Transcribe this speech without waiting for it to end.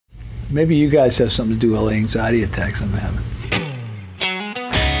Maybe you guys have something to do with all the anxiety attacks I'm having.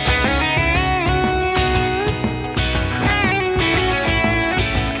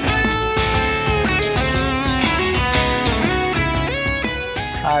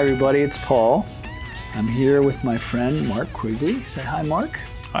 Hi everybody, it's Paul. I'm here with my friend Marc Quigley. Say hi, Marc.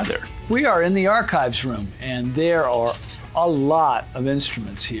 Hi there. We are in the archives room, and there are a lot of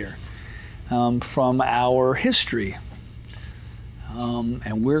instruments here from our history.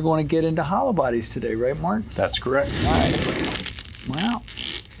 And we're going to get into Hollowbodies today, right, Marc? That's correct. All right. Well,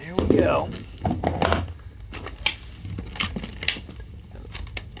 here we go.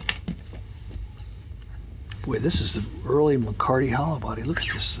 Boy, this is the early McCarty Hollowbody. Look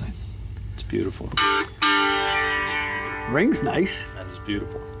at this thing. It's beautiful. Ring's nice. That is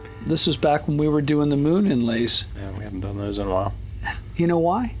beautiful. This is back when we were doing the moon inlays. Yeah, we haven't done those in a while. You know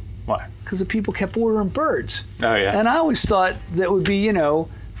why? Why? Because the people kept ordering birds. Oh, yeah. And I always thought that would be, you know,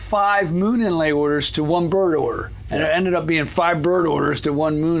 5 moon inlay orders to 1 bird order. And it ended up being 5 bird orders to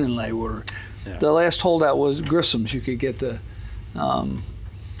 1 moon inlay order. Yeah. The last holdout was Grissom's. You could get the moon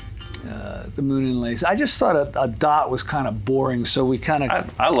inlays. I just thought a dot was kind of boring, so we kind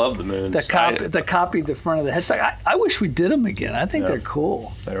of... I love the moons. That copied the front of the headstock. I wish we did them again. I think they're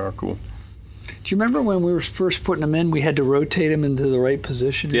cool. They are cool. Do you remember when we were first putting them in, we had to rotate them into the right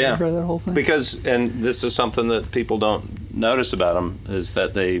position? Yeah. Remember that whole thing? Because, and this is something that people don't notice about them, is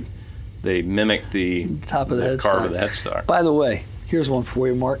that they mimic the top of the headstock. carve of the headstock. By the way, here's one for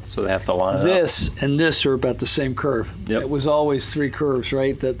you, Marc. So they have to line it up. This and this are about the same curve. Yep. It was always 3 curves,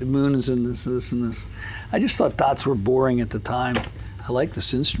 right? That the moon is in this, this, and this. I just thought dots were boring at the time. I like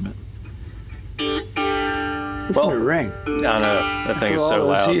this instrument. Listen to the ring. I know. That thing is so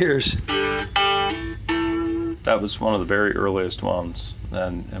loud. loud. Years. That was one of the very earliest ones,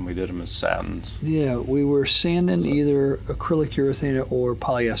 and we did them as satins. Yeah, we were sanding either acrylic urethane or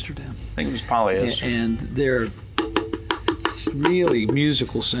polyester down. I think it was polyester. And they're really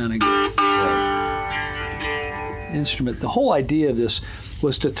musical sounding instrument. The whole idea of this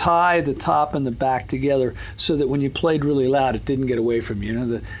was to tie the top and the back together so that when you played really loud, it didn't get away from you. You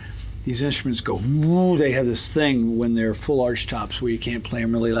know, these instruments go, woo, they have this thing when they're full arch tops where you can't play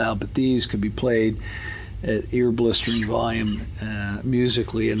them really loud, but these could be played at ear blistering volume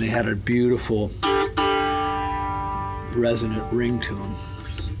musically, and they had a beautiful resonant ring to them.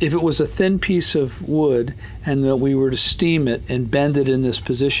 If it was a thin piece of wood and that we were to steam it and bend it in this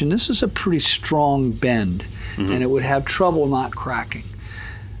position, this is a pretty strong bend, and it would have trouble not cracking.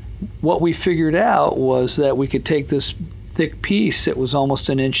 What we figured out was that we could take this thick piece that was almost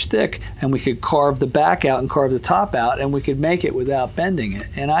 1 inch thick, and we could carve the back out and carve the top out, and we could make it without bending it.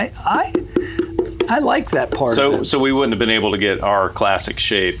 And I like that part of it. So we wouldn't have been able to get our classic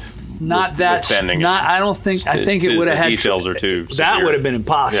shape. Not that. I don't think. I think it would have had details or two. That would have been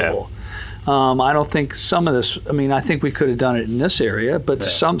impossible. Yeah. I don't think some of this. I mean, I think we could have done it in this area, but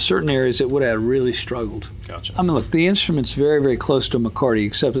some certain areas it would have really struggled. Gotcha. I mean, look, the instrument's very, very close to McCarty,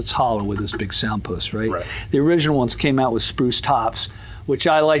 except it's hollow with this big sound post, right? Right. The original ones came out with spruce tops, which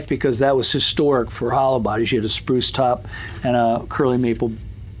I liked because that was historic for Hollowbodies. You had a spruce top and a curly maple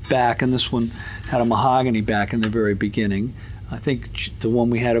back, and this one had a mahogany back in the very beginning. I think the one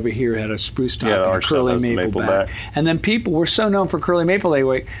we had over here had a spruce top and a curly maple back. And then people were so known for curly maple, they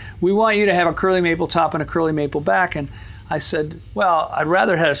were, we want you to have a curly maple top and a curly maple back. And I said, well, I'd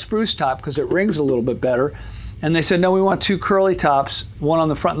rather have a spruce top because it rings a little bit better. And they said, no, we want 2 curly tops, one on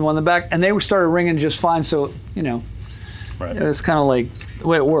the front and one on the back. And they started ringing just fine. So, you know, it was kind of like the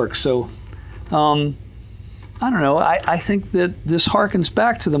way it works. So, I don't know. I think that this harkens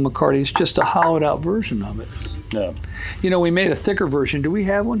back to the McCarty. It's just a hollowed out version of it. Yeah. You know, we made a thicker version. Do we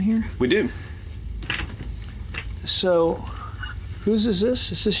have one here? We do. So, whose is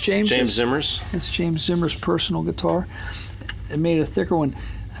this? Is this James's? James Zimmer's. It's James Zimmer's personal guitar. It made a thicker one.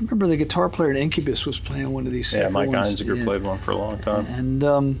 I remember the guitar player at Incubus was playing one of these thicker ones. Yeah, Mike Einziger played one for a long time. And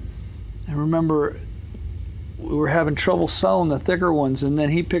I remember we were having trouble selling the thicker ones, and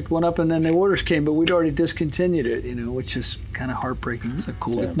then he picked one up, and then the orders came, but we'd already discontinued it, you know, which is kind of heartbreaking. It's a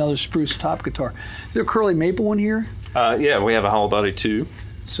cool, another spruce top guitar. Is there a curly maple one here? Yeah, we have a Hollowbody too.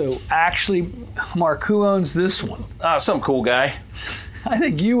 So actually, Marc, who owns this one? Some cool guy. I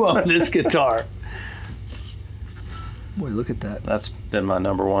think you own this guitar. Boy, look at that. That's been my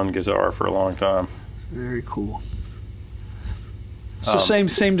 #1 guitar for a long time. Very cool. So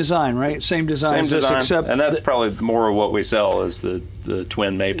same design, right? Same design. Same design, except and that's probably more of what we sell is the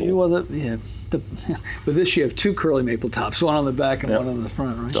twin maple. Well, with this you have 2 curly maple tops, one on the back and one on the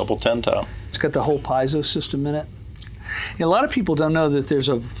front, right? Double 10 top. It's got the whole piezo system in it. A lot of people don't know that there's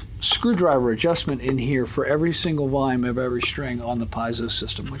a screwdriver adjustment in here for every single volume of every string on the piezo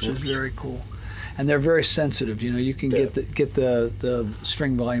system, which is very cool. And they're very sensitive. You know, you can get the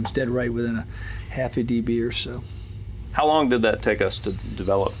string volumes dead right within a half a dB or so. How long did that take us to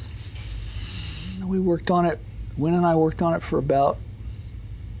develop? We worked on it, Win and I worked on it for about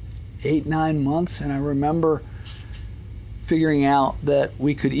 8-9 months, and I remember figuring out that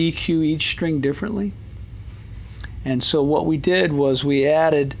we could EQ each string differently. And so what we did was we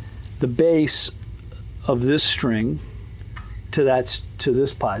added the bass of this string to this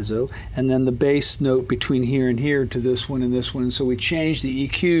piezo, and then the bass note between here and here to this one and this one. And so we changed the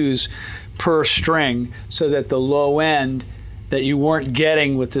EQs per string so that the low end that you weren't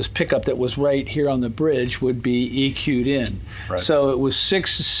getting with this pickup that was right here on the bridge would be EQ'd in. Right. So it was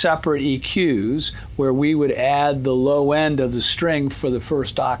 6 separate EQs where we would add the low end of the string for the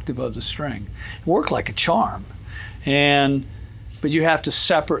first octave of the string. It worked like a charm. But you have to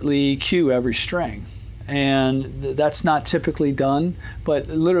separately EQ every string. And that's not typically done, but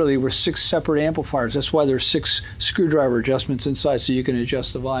literally we're 6 separate amplifiers. That's why there's 6 screwdriver adjustments inside, so you can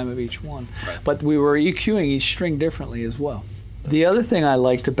adjust the volume of each one. Right. But we were EQing each string differently as well. The other thing I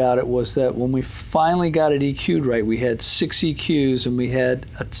liked about it was that when we finally got it EQ'd right, we had 6 EQs and we had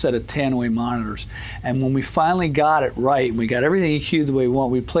a set of tannoy monitors. And when we finally got it right, and we got everything EQ'd the way we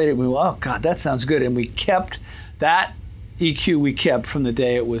want, we played it and we went, oh God, that sounds good. And we kept that EQ we kept from the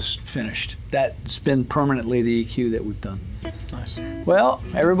day it was finished. That's been permanently the EQ that we've done. Nice. Well,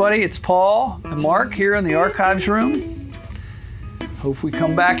 everybody, it's Paul and Mark here in the archives room. Hope we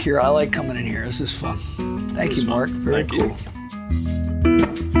come back here. I like coming in here. This is fun. Thank you, Mark. Very cool.